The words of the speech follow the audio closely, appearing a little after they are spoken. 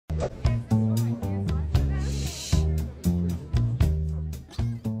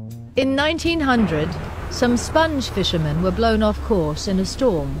In 1900, some sponge fishermen were blown off course in a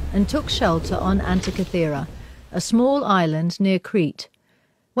storm and took shelter on Antikythera, a small island near Crete.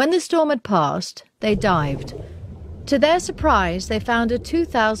 When the storm had passed, they dived. To their surprise, they found a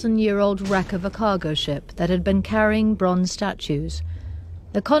 2,000-year-old wreck of a cargo ship that had been carrying bronze statues.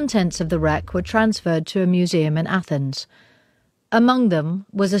 The contents of the wreck were transferred to a museum in Athens. Among them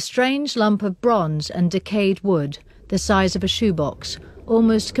was a strange lump of bronze and decayed wood, the size of a shoebox,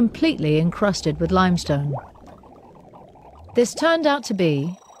 almost completely encrusted with limestone. This turned out to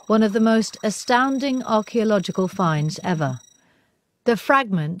be one of the most astounding archaeological finds ever. The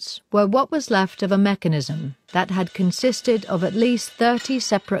fragments were what was left of a mechanism that had consisted of at least 30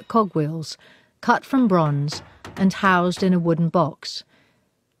 separate cogwheels, cut from bronze and housed in a wooden box.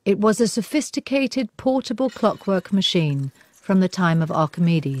 It was a sophisticated portable clockwork machine from the time of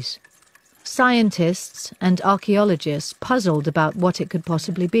Archimedes. Scientists and archaeologists puzzled about what it could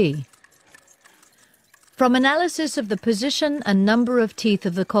possibly be. From analysis of the position and number of teeth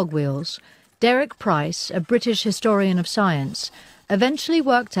of the cogwheels, Derek Price, a British historian of science, eventually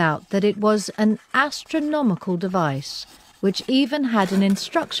worked out that it was an astronomical device, which even had an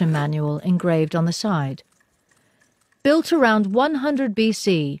instruction manual engraved on the side. Built around 100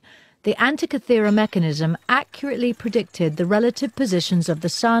 BC, the Antikythera mechanism accurately predicted the relative positions of the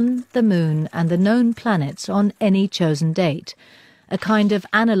Sun, the Moon, and the known planets on any chosen date, a kind of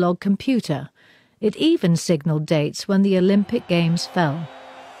analog computer. It even signalled dates when the Olympic Games fell.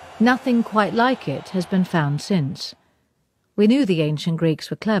 Nothing quite like it has been found since. We knew the ancient Greeks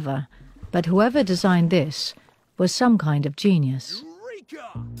were clever, but whoever designed this was some kind of genius.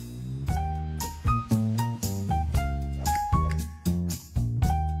 Eureka!